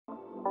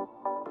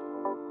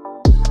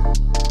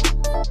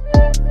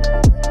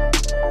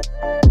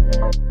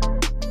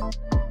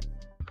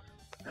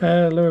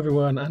Hello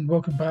everyone and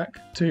welcome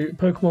back to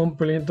Pokemon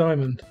Brilliant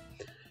Diamond.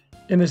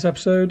 In this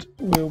episode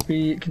we'll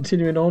be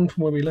continuing on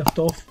from where we left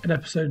off in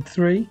episode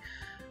 3.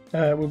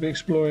 We'll be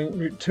exploring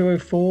Route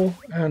 204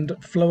 and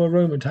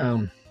Floaroma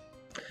Town.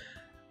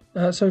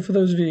 So for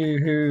those of you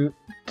who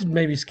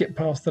maybe skipped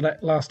past the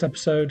last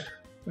episode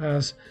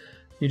as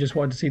you just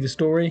wanted to see the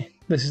story,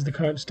 this is the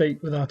current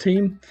state with our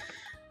team.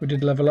 We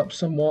did level up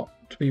somewhat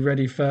to be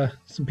ready for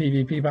some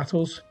PvP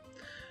battles,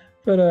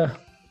 but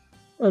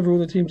overall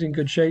the team's in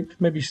good shape,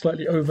 maybe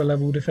slightly over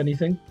leveled if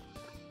anything,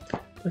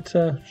 but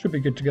should be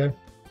good to go.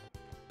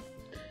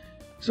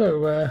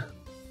 So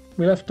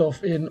we left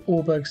off in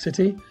Auberg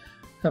City,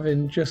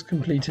 having just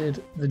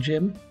completed the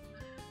gym.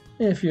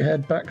 If you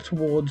head back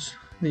towards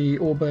the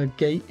Auberg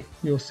gate,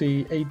 you'll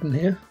see Aiden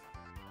here,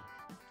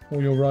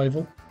 or your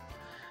rival.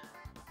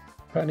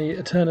 Apparently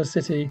Eterna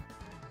City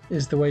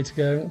is the way to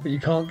go, but you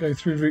can't go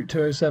through Route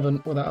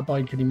 207 without a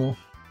bike anymore.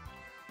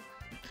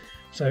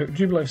 So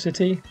Jubilife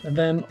City and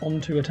then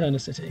on to Eterna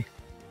City.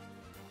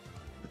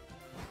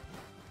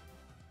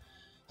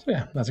 So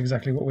yeah, that's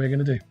exactly what we're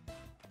going to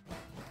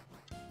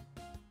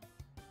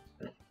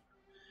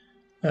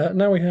do.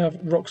 Now we have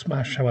Rock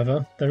Smash,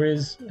 however, there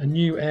is a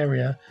new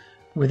area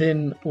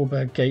within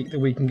Auberg Gate that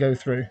we can go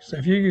through. So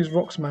if you use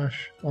Rock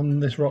Smash on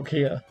this rock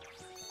here,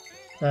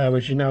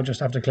 which you now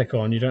just have to click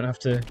on, you don't have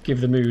to give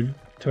the mood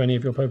to any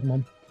of your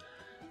Pokemon,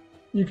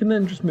 you can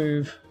then just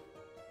move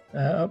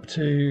up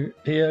to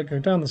here, go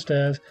down the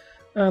stairs,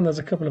 and there's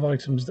a couple of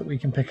items that we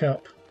can pick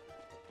up.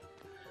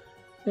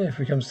 Yeah, if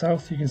we come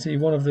south, you can see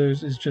one of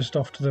those is just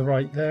off to the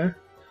right there.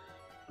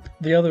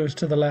 The other is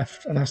to the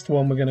left, and that's the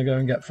one we're going to go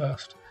and get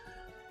first.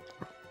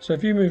 So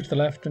if you move to the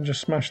left and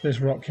just smash this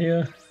rock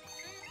here,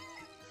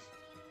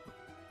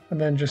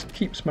 and then just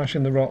keep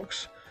smashing the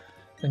rocks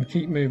and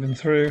keep moving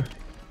through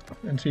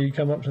until you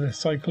come up to this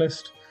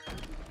cyclist,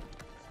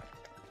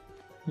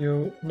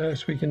 you'll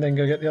notice we can then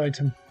go get the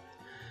item.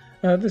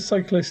 This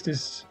cyclist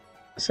is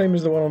the same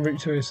as the one on Route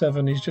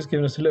 207, he's just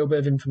given us a little bit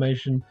of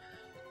information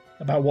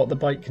about what the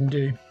bike can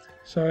do.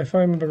 So if I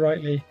remember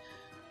rightly,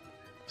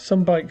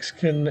 some bikes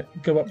can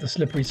go up the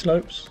slippery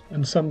slopes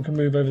and some can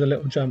move over the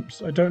little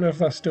jumps. I don't know if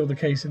that's still the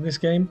case in this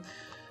game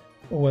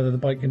or whether the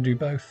bike can do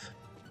both.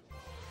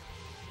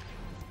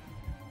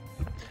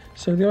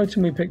 So the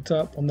item we picked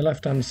up on the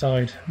left hand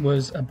side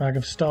was a bag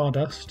of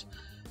Stardust.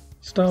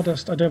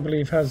 Stardust I don't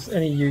believe has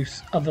any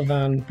use other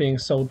than being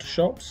sold to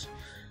shops.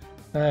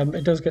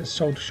 It does get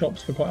sold to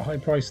shops for quite a high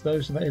price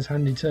though, so that is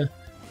handy to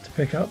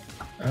pick up,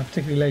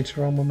 particularly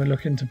later on when we're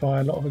looking to buy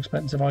a lot of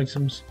expensive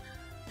items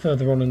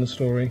further on in the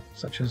story,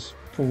 such as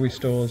full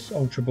restores,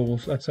 ultra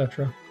balls,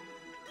 etc.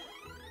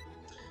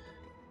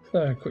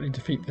 So quickly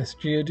defeat this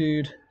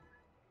Geodude,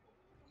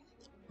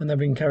 and then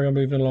we can carry on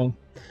moving along.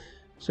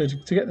 So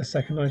to get the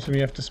second item you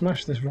have to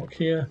smash this rock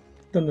here,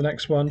 then the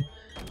next one,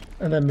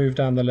 and then move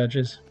down the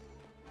ledges.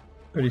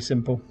 Pretty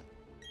simple.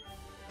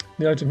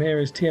 The item here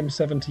is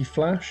TM70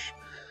 Flash,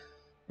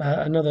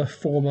 another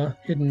former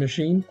hidden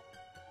machine.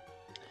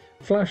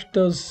 Flash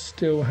does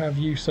still have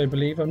use, I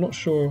believe. I'm not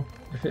sure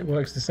if it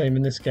works the same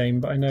in this game,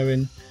 but I know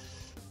in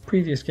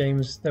previous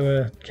games there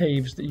were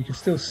caves that you could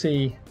still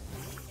see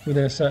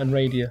within a certain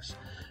radius,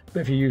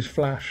 but if you use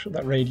Flash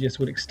that radius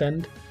would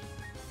extend.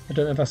 I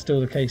don't know if that's still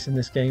the case in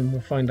this game,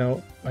 we'll find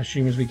out I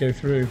assume as we go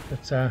through,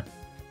 but yeah,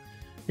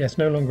 it's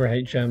no longer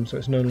a HM, so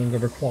it's no longer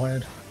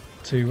required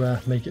to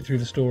make it through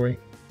the story.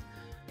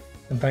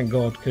 And thank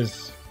God,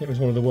 because it was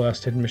one of the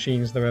worst hidden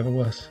machines there ever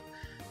was.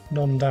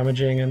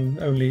 Non-damaging and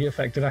only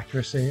affected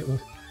accuracy. It was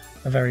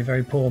a very,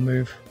 very poor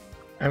move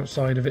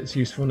outside of its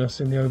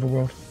usefulness in the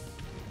overworld.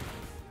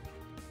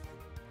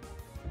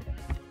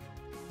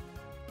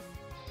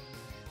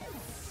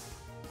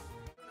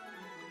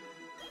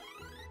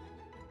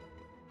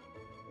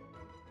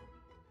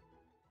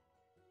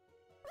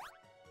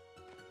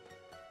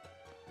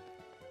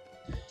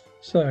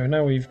 So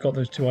now we've got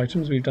those two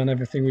items, we've done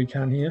everything we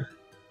can here.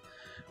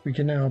 We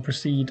can now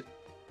proceed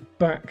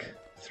back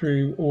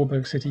through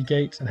Auberg City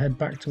Gate and head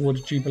back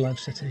towards Jubilife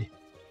City.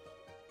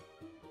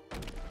 I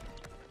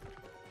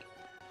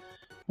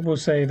will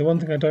say the one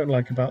thing I don't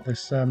like about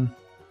this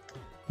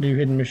new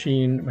hidden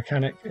machine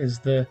mechanic is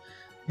the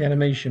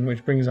animation,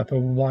 which brings up a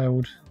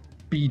wild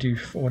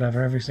Bidoof or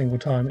whatever every single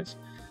time. It's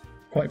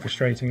quite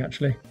frustrating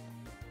actually.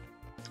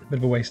 A bit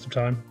of a waste of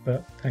time,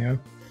 but hang on.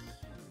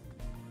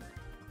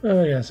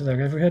 Oh yeah, so there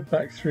we go. If we head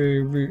back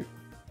through Route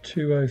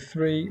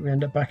 203, we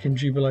end up back in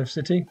Jubilife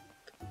City.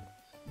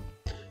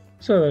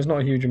 So there's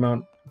not a huge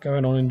amount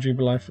going on in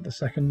Jubilife at the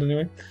second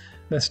anyway.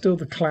 There's still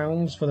the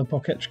clowns for the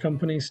Pocketch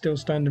company still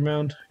standing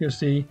around. You'll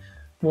see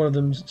one of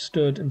them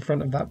stood in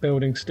front of that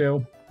building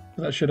still,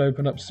 but that should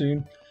open up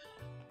soon.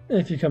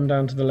 If you come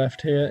down to the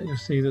left here, you'll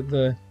see that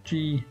the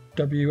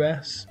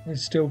GWS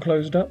is still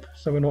closed up,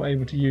 so we're not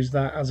able to use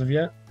that as of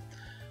yet.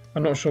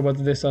 I'm not sure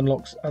whether this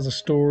unlocks as a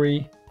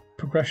story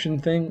progression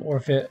thing or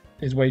if it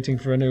is waiting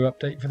for a new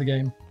update for the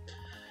game.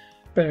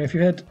 But anyway, if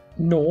you head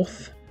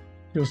north,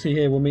 you'll see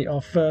here we'll meet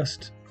our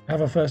first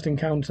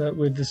encounter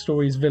with the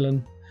story's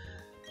villain,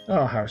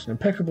 Ah, Harrison,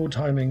 impeccable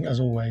timing as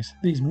always.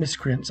 These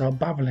miscreants are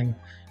babbling.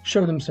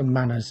 Show them some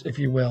manners, if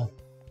you will.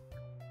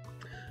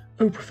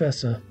 Oh,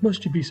 Professor,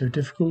 must you be so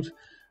difficult?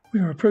 We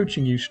are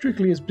approaching you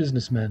strictly as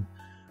businessmen.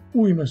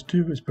 All you must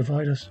do is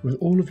provide us with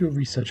all of your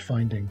research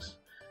findings.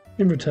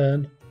 In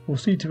return, we'll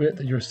see to it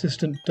that your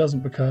assistant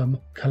doesn't become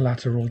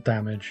collateral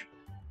damage.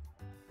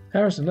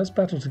 Harrison, let's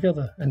battle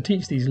together and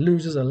teach these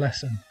losers a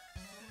lesson.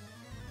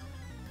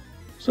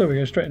 So we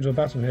go straight into a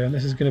battle here, and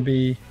this is going to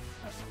be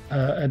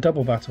a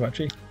double battle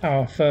actually.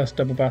 Our first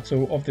double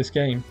battle of this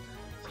game.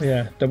 So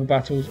yeah, double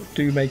battles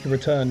do make a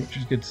return, which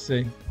is good to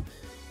see.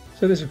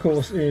 So this of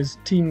course is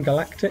Team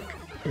Galactic,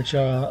 which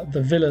are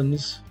the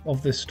villains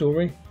of this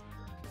story.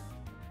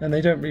 And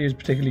they don't really use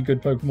particularly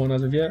good Pokemon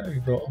as of yet.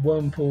 We've got a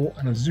Wurmple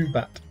and a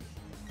Zubat.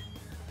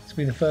 This will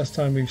be the first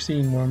time we've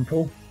seen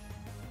Wurmple.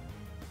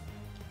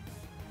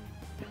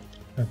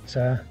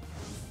 But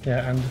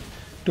yeah, and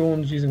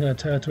Dawn's using her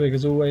Turtwig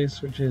as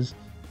always, which is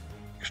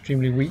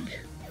extremely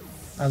weak,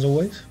 as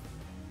always.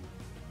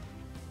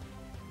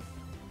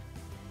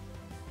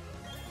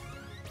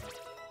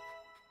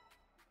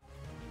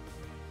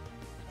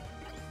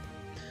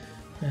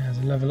 There's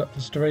a level up for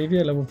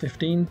Staravia, level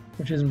 15,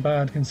 which isn't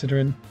bad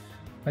considering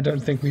I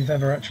don't think we've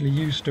ever actually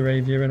used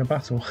Staravia in a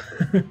battle.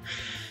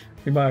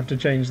 We might have to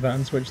change that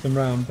and switch them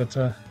round, but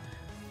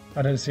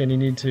I don't see any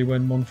need to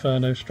when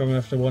Monferno's strong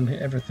enough to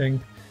one-hit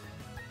everything.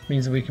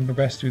 Means that we can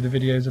progress through the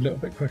videos a little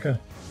bit quicker.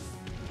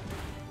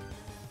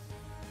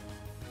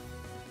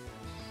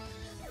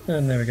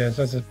 And there we go,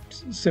 so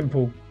that's a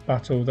simple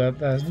battle.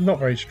 They're not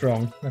very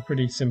strong, they're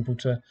pretty simple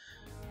to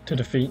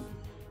defeat.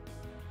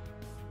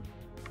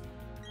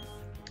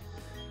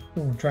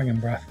 Oh, Dragon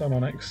Breath on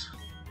Onyx.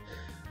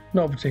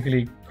 Not a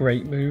particularly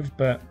great move,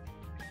 but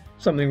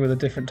something with a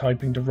different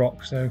typing to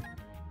Rock, so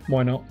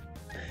why not?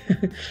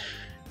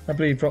 I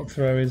believe Rock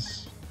Throw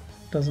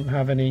doesn't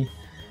have any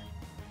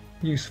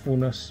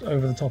usefulness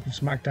over the top of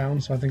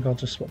Smackdown, so I think I'll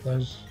just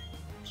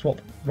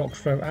swap Rock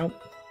Throw out.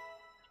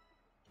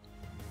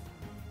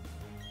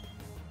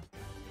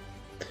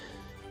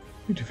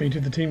 You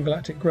defeated the Team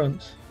Galactic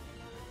Grunts.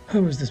 How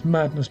is this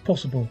madness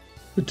possible?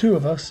 The two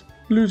of us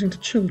losing to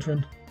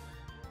children.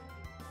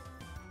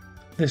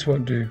 This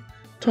won't do.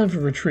 Time for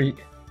retreat.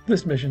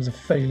 This mission's a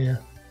failure.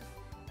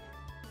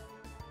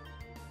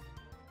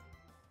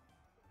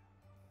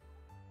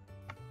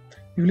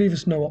 You leave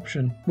us no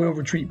option. We'll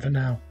retreat for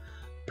now.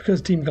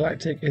 Because Team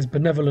Galactic is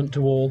benevolent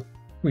to all,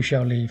 we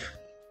shall leave.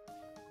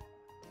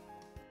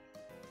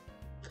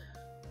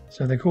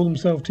 So they call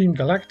themselves Team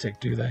Galactic,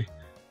 do they?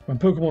 When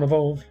Pokemon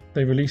evolve,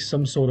 they release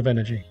some sort of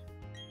energy.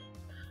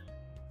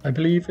 I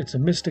believe it's a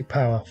mystic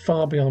power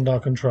far beyond our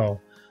control,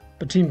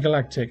 but Team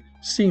Galactic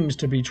seems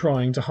to be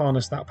trying to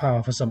harness that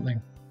power for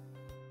something.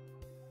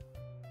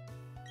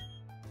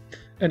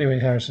 Anyway,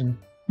 Harrison,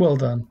 well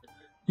done.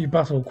 You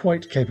battle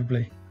quite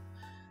capably.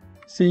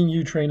 Seeing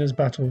you trainers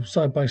battle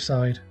side by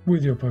side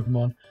with your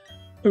Pokemon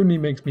only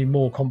makes me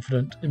more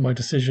confident in my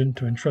decision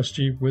to entrust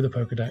you with a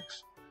Pokedex.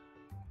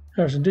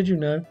 Harrison, did you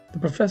know the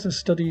Professor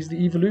studies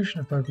the evolution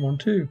of Pokemon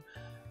too?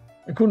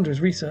 According to his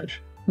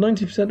research,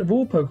 90% of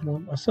all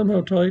Pokemon are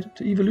somehow tied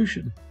to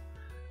evolution.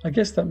 I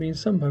guess that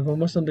means some Pokemon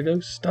must undergo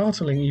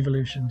startling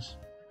evolutions.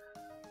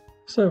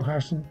 So,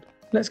 Harrison,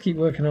 let's keep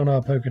working on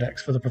our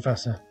Pokedex for the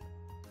Professor.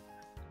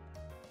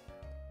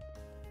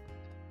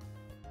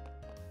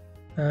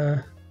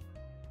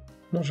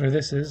 Not sure who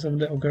this is, a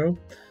little girl.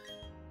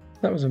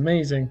 That was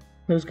amazing.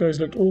 Those guys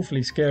looked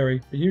awfully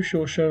scary, but you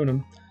sure shown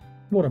them.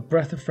 What a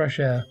breath of fresh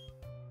air.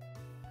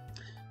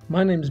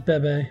 My name's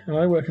Bebe, and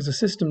I work as a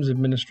systems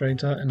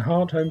administrator in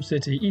Heart Home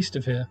City east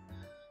of here.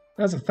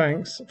 As a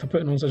thanks for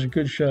putting on such a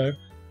good show,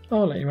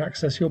 I'll let you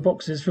access your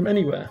boxes from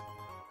anywhere.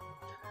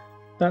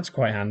 That's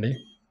quite handy.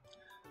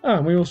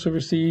 And we also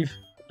receive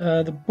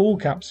the ball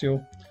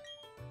capsule.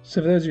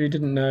 So for those of you who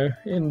didn't know,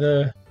 in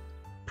the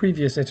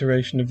previous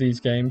iteration of these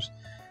games,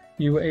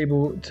 you were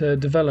able to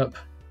develop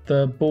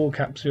the ball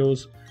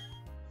capsules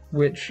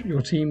which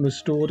your team was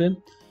stored in,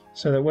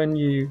 so that when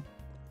you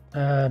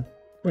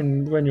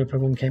when your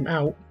Pokemon came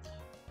out,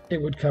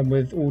 it would come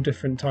with all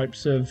different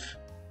types of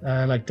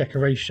like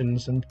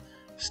decorations and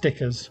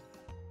stickers.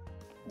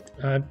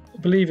 I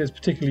believe it's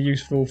particularly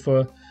useful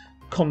for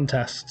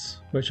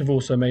contests, which have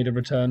also made a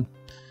return.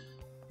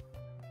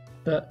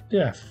 But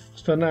yeah,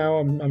 for now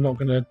I'm not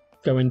going to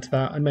go into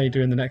that. I may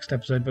do in the next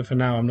episode, but for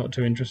now I'm not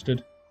too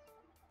interested.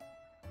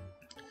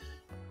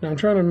 Now I'm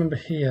trying to remember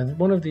here,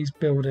 one of these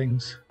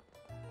buildings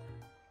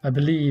I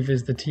believe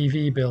is the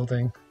TV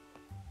building.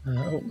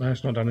 Oh no,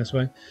 it's not down this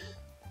way.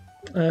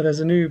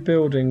 There's a new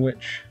building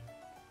which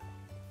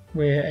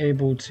we're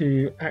able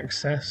to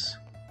access.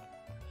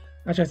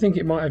 Actually, I think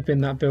it might have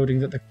been that building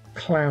that the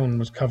clown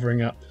was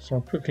covering up. So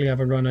I'll quickly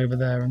have a run over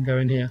there and go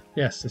in here.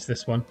 Yes, it's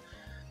this one.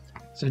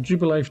 So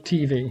Jubilife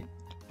TV.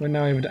 We're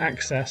now able to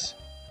access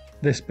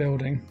this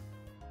building.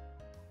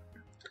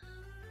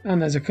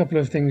 And there's a couple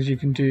of things you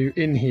can do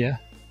in here.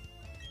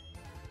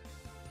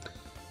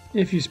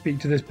 If you speak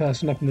to this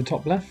person up in the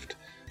top left,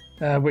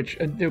 which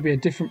it'll be a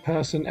different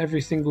person every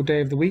single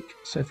day of the week.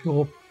 So if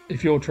you're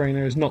if your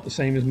trainer is not the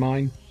same as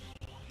mine,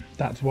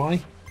 that's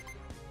why.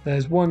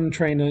 There's one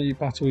trainer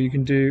battle you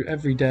can do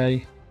every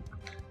day,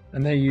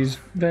 and they use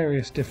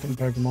various different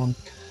Pokemon,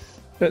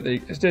 but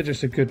they're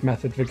just a good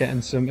method for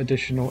getting some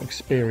additional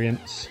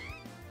experience.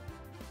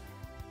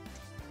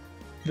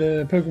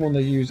 The Pokemon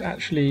they use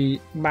actually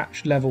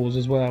match levels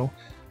as well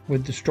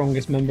with the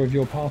strongest member of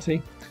your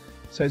party,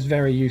 so it's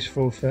very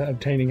useful for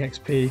obtaining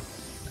XP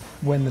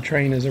when the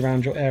trainers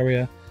around your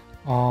area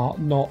are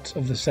not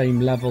of the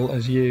same level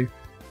as you,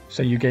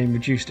 so you gain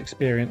reduced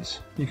experience.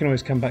 You can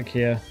always come back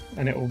here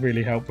and it will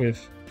really help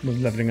with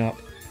leveling up.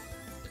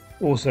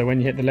 Also, when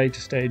you hit the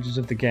later stages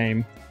of the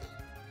game,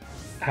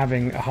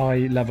 having a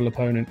high level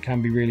opponent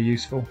can be really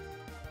useful.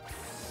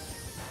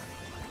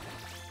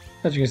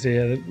 As you can see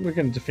here, we're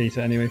going to defeat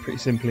it anyway pretty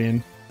simply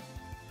in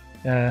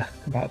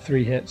about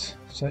 3 hits,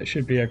 so it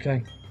should be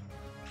okay.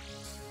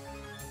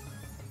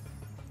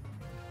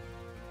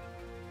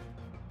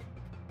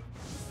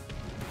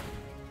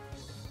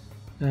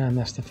 And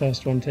that's the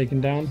first one taken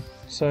down.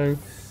 So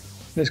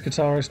this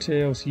guitarist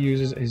here also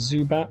uses a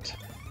Zubat.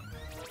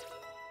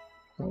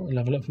 Oh,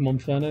 level up from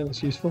Monferno,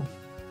 that's useful.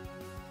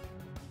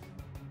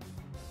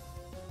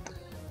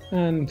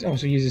 And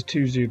also uses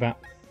 2 Zubat.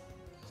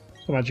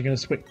 So I'm actually going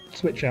to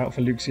switch out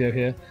for Luxio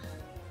here.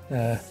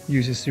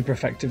 Uses super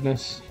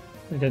effectiveness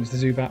against the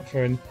Zubat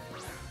for an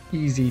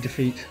easy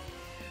defeat.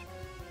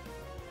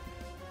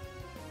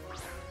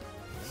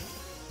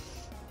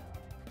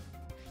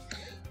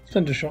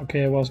 Thunder Shock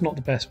here, whilst not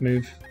the best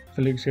move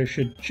for Luxio,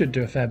 should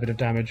do a fair bit of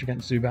damage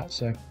against Zubat,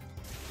 so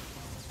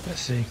let's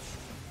see.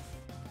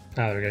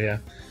 Ah, there we go, yeah.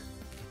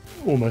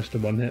 Almost a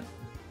 1-hit.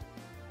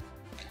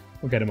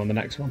 We'll get him on the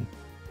next one.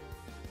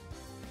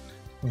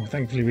 Well,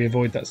 thankfully we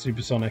avoid that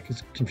Supersonic,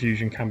 as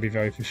confusion can be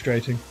very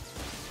frustrating.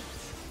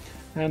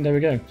 And there we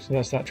go, so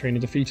that's that trainer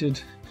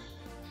defeated.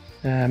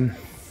 We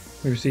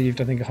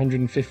received, I think,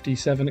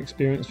 157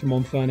 experience from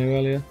Monferno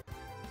earlier.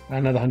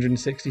 Another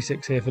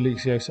 166 here for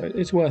Luxio, so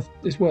it's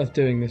worth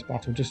doing this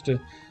battle just to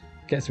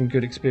get some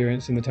good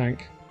experience in the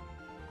tank.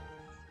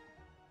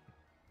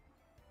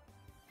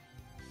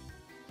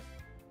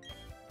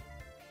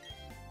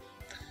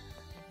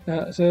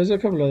 So there's a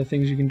couple of other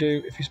things you can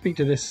do. If you speak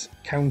to this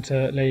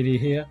counter lady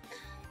here,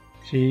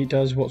 she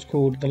does what's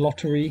called the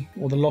lottery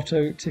or the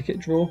lotto ticket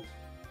draw.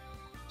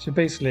 So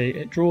basically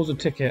it draws a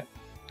ticket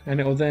and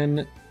it will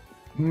then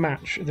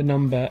match the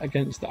number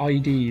against the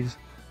IDs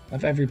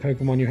of every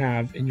Pokemon you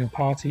have in your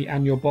party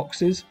and your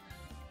boxes.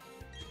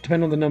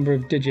 Depending on the number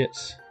of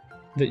digits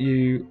that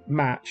you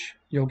match,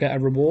 you'll get a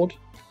reward.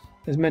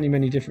 There's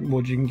many different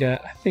rewards you can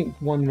get. I think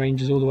one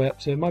ranges all the way up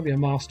to, it might be a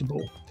Master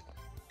Ball.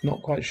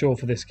 Not quite sure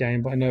for this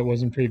game, but I know it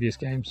was in previous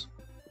games.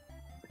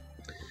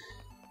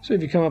 So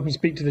if you come up and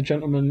speak to the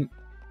gentleman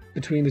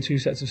between the 2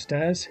 sets of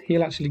stairs,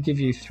 he'll actually give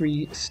you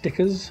 3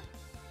 stickers.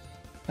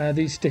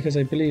 These stickers,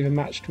 I believe, are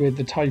matched with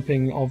the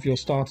typing of your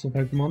starter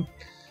Pokemon.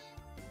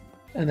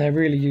 And they're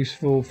really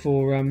useful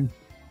for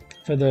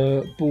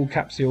the ball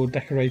capsule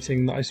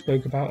decorating that I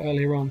spoke about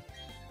earlier on.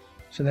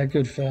 So they're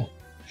good for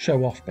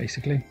show off,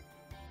 basically.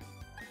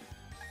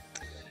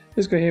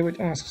 This guy here which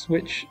asks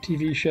which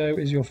TV show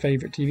is your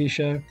favourite TV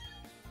show.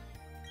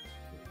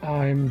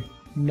 I'm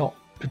not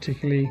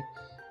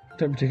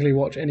don't particularly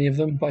watch any of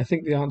them, but I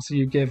think the answer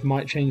you give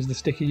might change the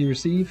sticker you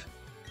receive.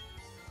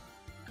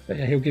 But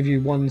yeah, he'll give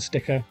you 1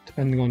 sticker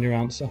depending on your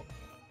answer.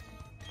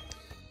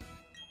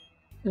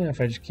 Yeah, if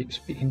I just keep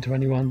speaking to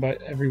everyone,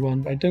 but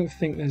I don't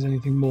think there's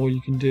anything more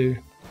you can do.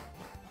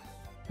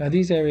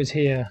 These areas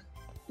here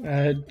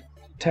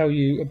tell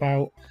you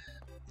about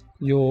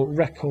your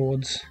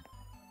records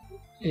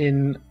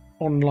in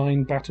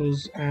online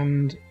battles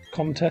and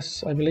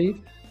contests, I believe.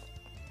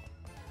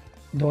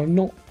 Though I'm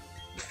not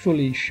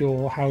fully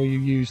sure how you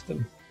use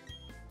them.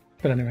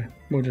 But anyway,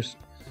 we'll just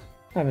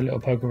have a little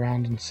poke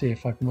around and see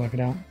if I can work it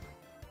out.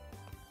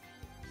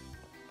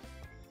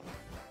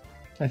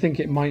 I think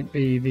it might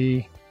be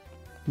the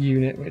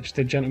unit which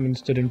the gentleman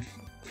stood in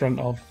front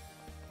of,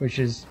 which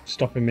is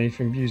stopping me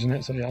from using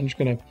it. So yeah,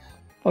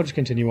 I'll just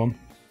continue on.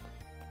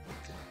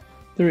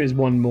 There is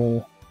one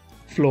more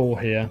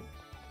floor here,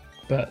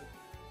 but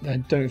I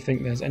don't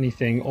think there's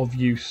anything of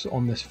use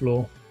on this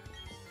floor.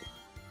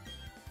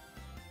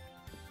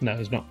 No,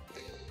 there's not.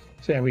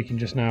 So yeah, we can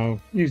just now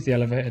use the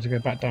elevator to go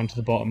back down to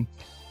the bottom,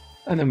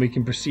 and then we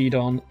can proceed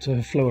on to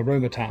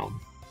Floaroma Town.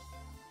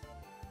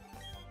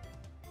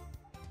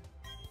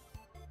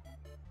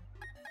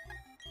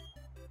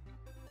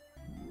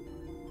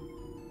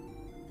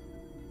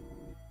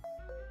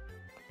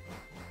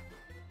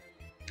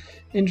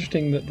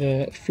 Interesting that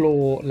the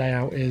floor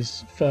layout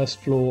is 1st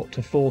floor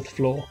to 4th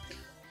floor.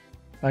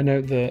 I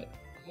note that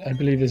I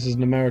believe this is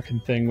an American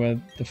thing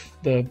where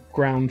the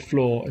ground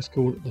floor is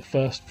called the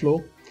 1st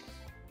floor.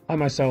 I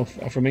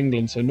myself are from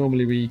England, so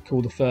normally we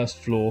call the 1st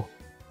floor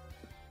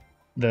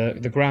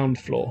the ground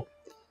floor,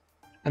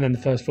 and then the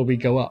 1st floor we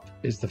go up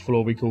is the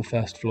floor we call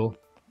 1st floor,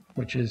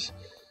 which is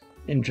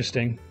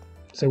interesting.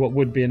 So what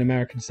would be an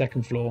American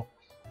 2nd floor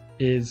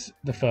is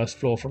the 1st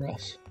floor for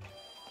us.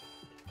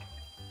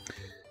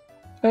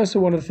 So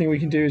one other thing we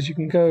can do is you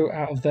can go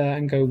out of there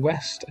and go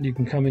west, and you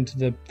can come into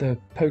the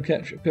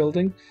Poketch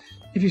building.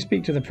 If you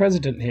speak to the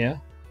president here,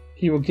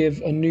 he will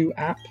give a new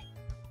app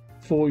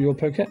for your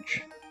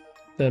Poketch,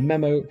 the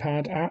Memo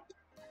Pad app.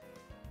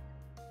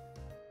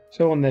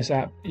 So on this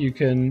app, you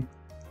can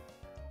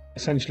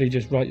essentially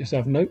just write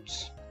yourself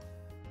notes.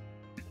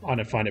 I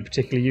don't find it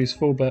particularly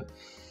useful, but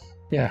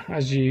yeah,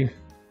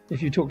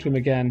 if you talk to him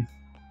again,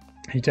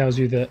 he tells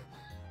you that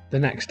the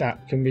next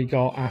app can be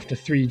got after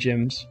 3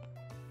 gyms.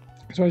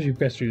 So as you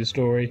progress through the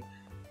story,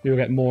 you'll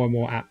get more and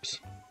more apps.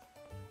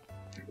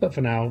 But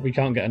for now, we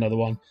can't get another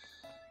one.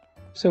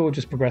 So we'll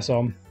just progress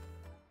on.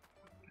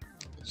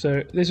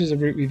 So this is a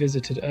route we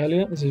visited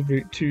earlier. This is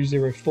route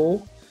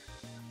 204.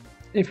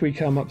 If we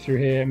come up through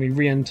here and we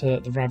re-enter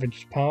the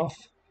Ravaged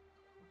Path,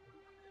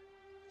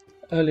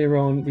 earlier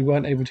on we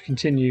weren't able to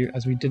continue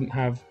as we didn't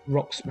have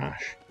Rock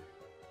Smash.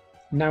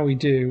 Now we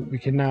do. We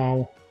can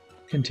now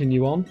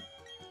continue on.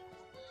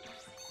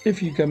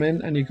 If you come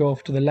in and you go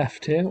off to the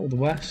left here, or the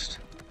west,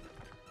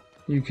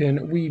 you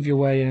can weave your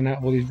way in and out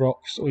of all these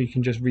rocks, or you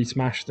can just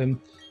re-smash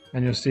them,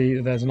 and you'll see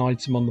that there's an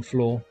item on the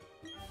floor.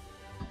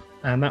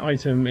 And that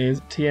item is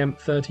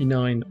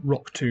TM39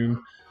 Rock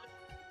Tomb.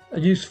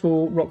 A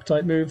useful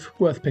rock-type move,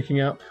 worth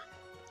picking up.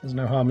 There's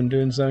no harm in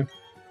doing so.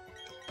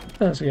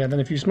 So yeah, then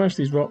if you smash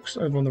these rocks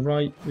over on the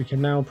right, we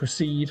can now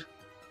proceed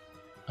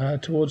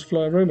towards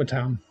Floaroma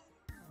Town.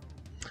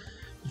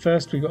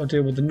 First, we've got to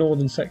deal with the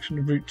northern section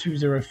of Route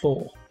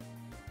 204.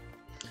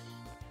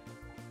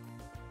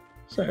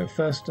 So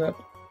first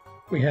up,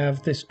 we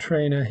have this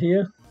trainer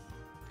here.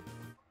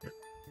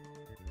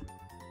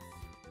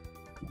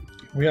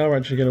 We are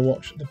actually going to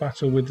watch the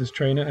battle with this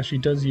trainer, as she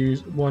does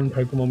use one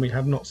Pokemon we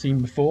have not seen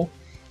before.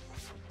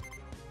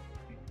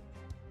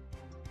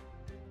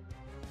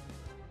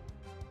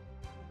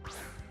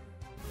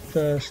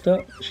 First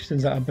up, she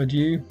sends out a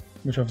Budew,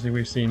 which obviously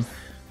we've seen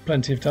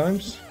plenty of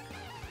times.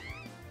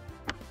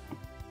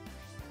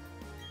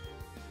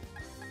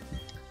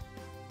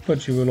 But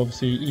she will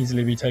obviously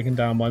easily be taken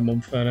down by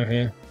Monferno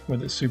here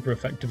with its super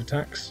effective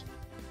attacks.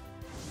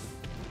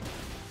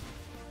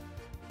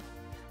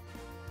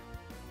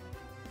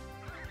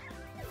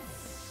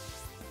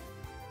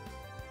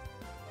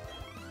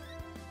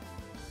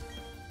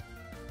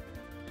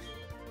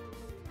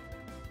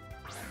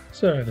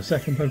 So the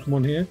second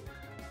Pokemon here,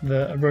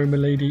 the Aroma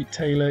Lady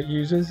Taylor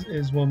uses,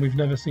 is one we've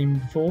never seen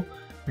before,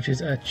 which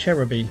is a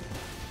Cherubi.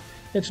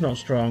 It's not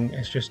strong,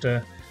 it's just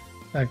a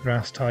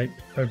grass type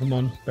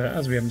Pokemon, but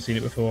as we haven't seen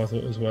it before, I thought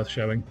it was worth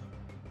showing.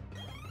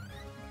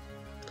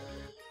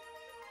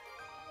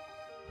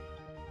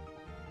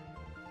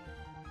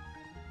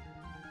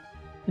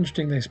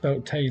 Interesting they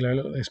spelled Taylor.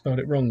 Look, they spelled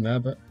it wrong there,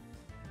 but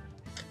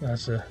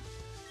that's a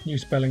new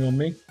spelling on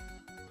me.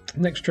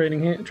 Next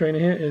trainer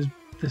here is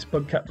this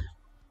Bugcat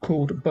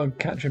called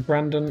Bugcatcher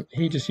Brandon.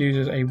 He just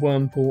uses a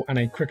Wurmple and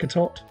a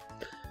Kricketot.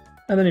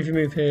 And then if you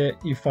move here,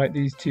 you fight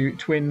these two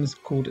twins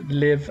called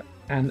Liv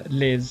and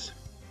Liz.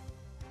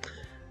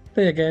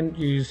 They again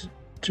use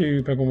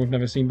 2 Pokemon we've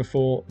never seen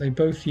before. They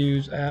both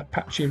use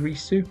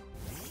Pachirisu.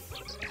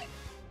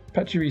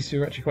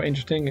 Pachirisu are actually quite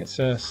interesting. It's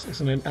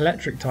an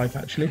electric type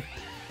actually.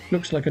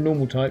 Looks like a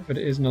normal type, but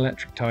it is an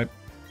electric type.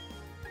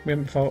 We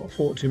haven't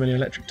fought too many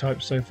electric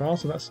types so far,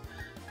 so that's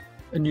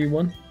a new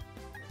one.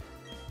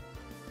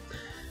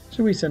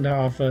 So we send out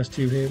our first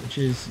 2 here, which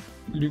is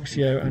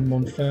Luxio and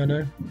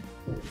Monferno,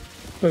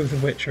 both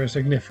of which are a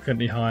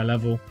significantly higher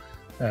level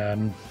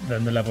than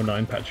the level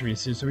 9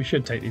 Pachirisu, so we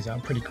should take these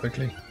out pretty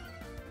quickly. I'm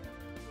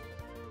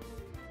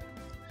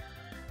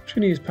just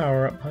going to use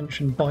Power Up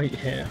Punch and Bite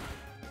here.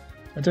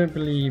 I don't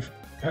believe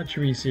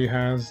Pachirisu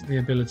has the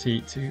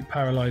ability to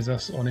paralyze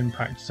us on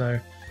impact, so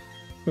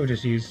we'll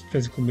just use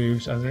physical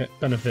moves as it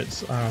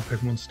benefits our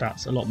Pokemon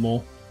stats a lot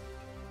more.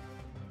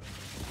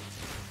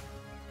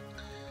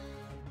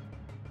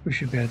 We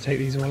should be able to take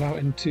these all out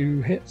in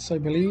 2 hits, I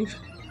believe.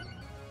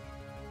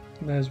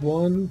 And there's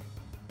one.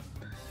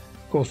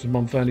 Of course, with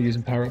Monferno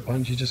using Power Up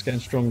Punch, he's just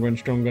getting stronger and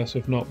stronger, so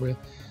if not, we'll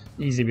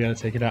easily be able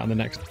to take it out in the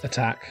next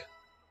attack.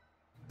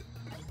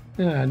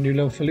 New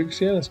level for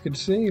Luxio, that's good to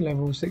see,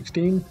 level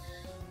 16.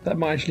 That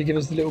might actually give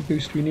us the little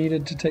boost we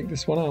needed to take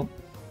this one out.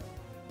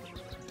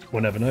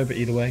 We'll never know, but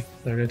either way,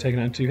 they're going to take it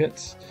out in 2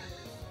 hits.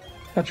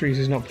 Pachirisu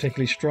is not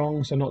particularly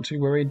strong, so not too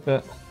worried,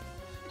 but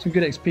some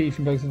good XP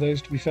from both of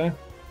those, to be fair.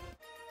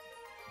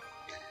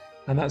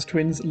 And that's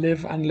twins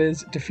Liv and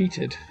Liz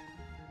defeated.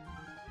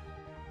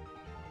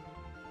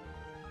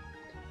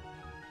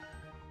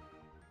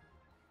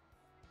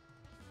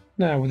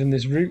 Now, within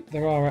this route,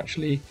 there are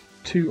actually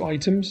 2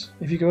 items.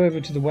 If you go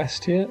over to the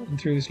west here and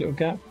through this little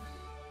gap,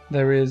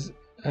 there is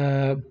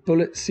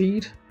Bullet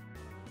Seed,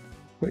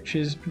 which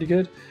is pretty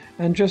good.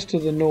 And just to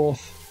the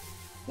north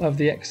of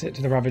the exit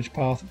to the Ravaged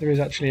Path, there is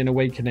actually an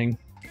Awakening,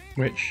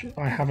 which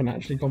I haven't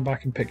actually gone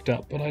back and picked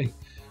up, but I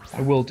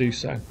will do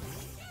so.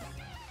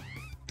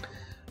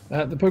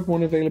 The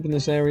Pokemon available in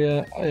this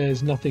area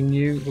is nothing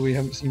new that we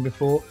haven't seen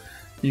before.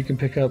 You can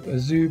pick up a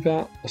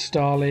Zubat, a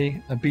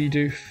Starly, a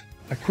Bidoof,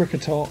 a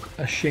Kricketot,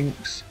 a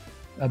Shinx,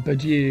 a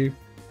Budew,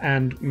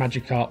 and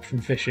Magikarp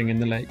from fishing in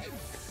the lake.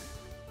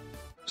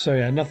 So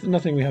yeah,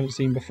 nothing we haven't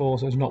seen before,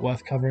 so it's not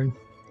worth covering.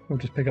 We'll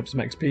just pick up some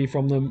XP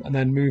from them and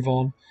then move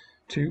on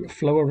to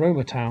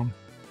Floaroma Town.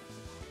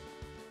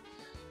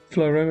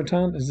 Floaroma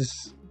Town is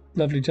this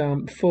lovely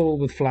town full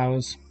with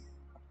flowers.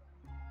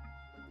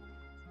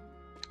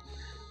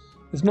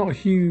 There's not a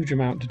huge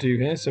amount to do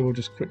here, so we'll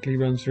just quickly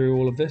run through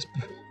all of this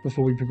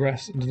before we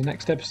progress into the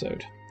next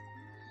episode.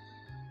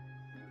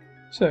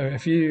 So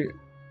if you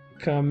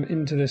come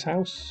into this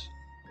house,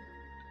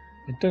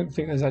 I don't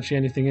think there's actually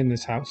anything in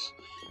this house.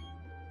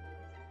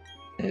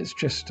 It's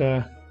just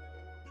a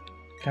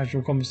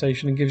casual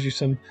conversation and gives you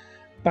some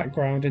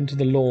background into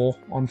the lore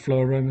on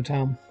Floaroma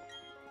Town.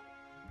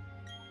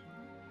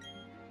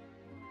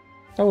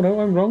 Oh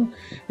no, I'm wrong.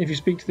 If you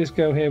speak to this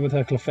girl here with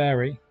her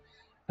Clefairy,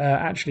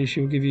 actually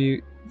she'll give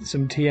you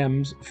some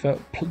TMs for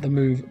the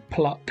move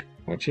Pluck,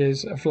 which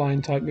is a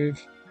flying type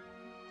move.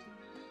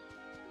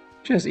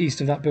 Just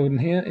east of that building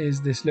here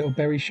is this little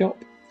berry shop.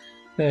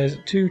 There's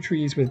 2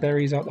 trees with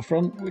berries out the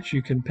front which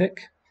you can pick.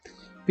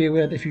 Be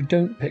aware that if you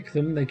don't pick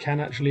them, they can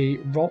actually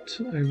rot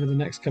over the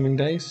next coming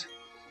days,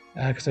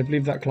 because I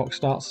believe that clock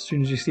starts as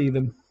soon as you see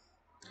them.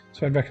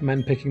 So I'd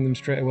recommend picking them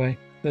straight away.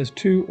 There's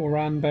 2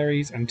 Oran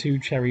berries and 2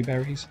 cherry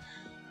berries.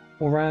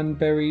 Oran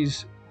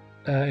berries,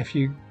 if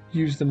you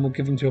use them or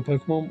give them to your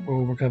Pokemon,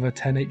 will recover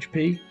 10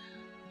 HP,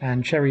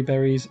 and cherry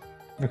berries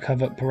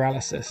recover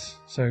paralysis,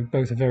 so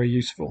both are very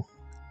useful.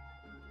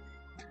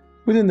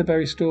 Within the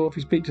berry store, if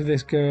you speak to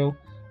this girl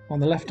on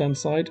the left hand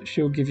side,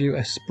 she'll give you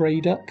a spray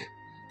duck.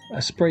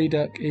 A spray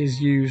duck is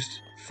used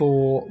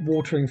for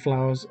watering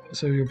flowers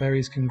so your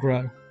berries can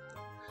grow.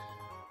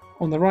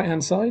 On the right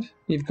hand side,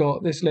 you've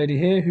got this lady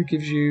here who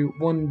gives you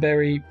 1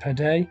 berry per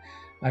day.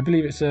 I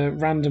believe it's a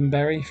random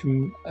berry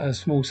from a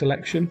small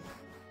selection.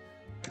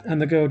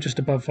 And the girl just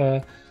above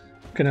her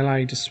can allow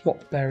you to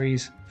swap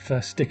berries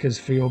for stickers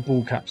for your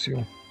ball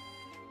capsule.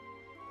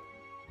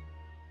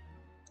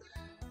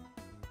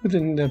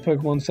 Within the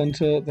Pokemon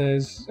Center,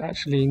 there's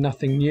actually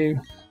nothing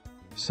new,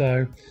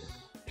 so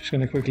just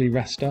going to quickly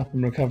rest up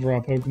and recover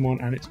our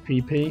Pokemon and its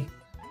PP,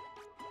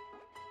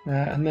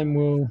 and then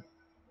we'll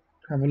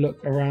have a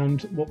look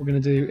around what we're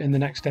going to do in the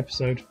next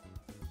episode.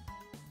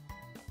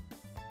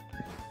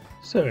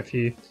 So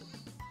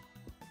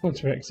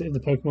once we've exited the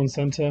Pokemon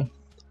Center,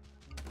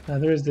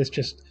 there is this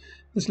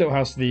little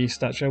house to the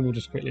east. Actually, we'll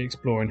just quickly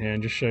explore in here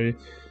and just show you.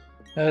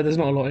 There's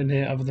not a lot in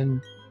here other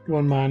than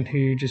one man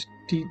who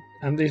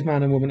and these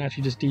man and woman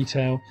actually just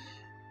detail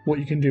what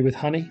you can do with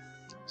honey.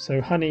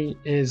 So honey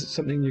is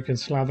something you can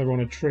slather on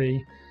a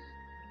tree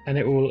and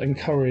it will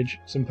encourage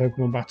some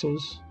Pokemon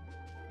battles.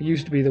 It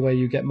used to be the way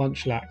you get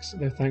Munchlax,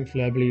 though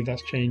thankfully I believe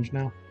that's changed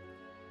now.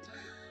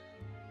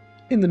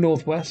 In the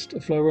northwest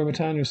of Floaroma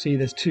Town, you'll see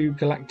there's 2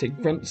 Galactic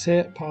grunts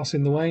here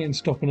passing the way and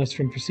stopping us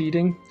from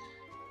proceeding.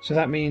 So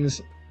that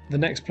means the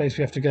next place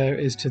we have to go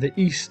is to the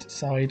east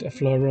side of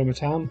Floaroma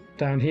Town,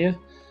 down here,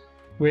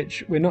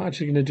 which we're not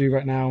actually going to do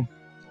right now.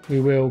 We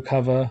will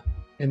cover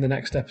in the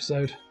next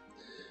episode.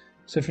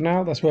 So for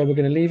now, that's where we're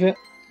going to leave it.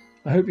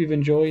 I hope you've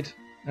enjoyed,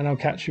 and I'll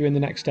catch you in the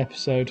next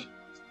episode.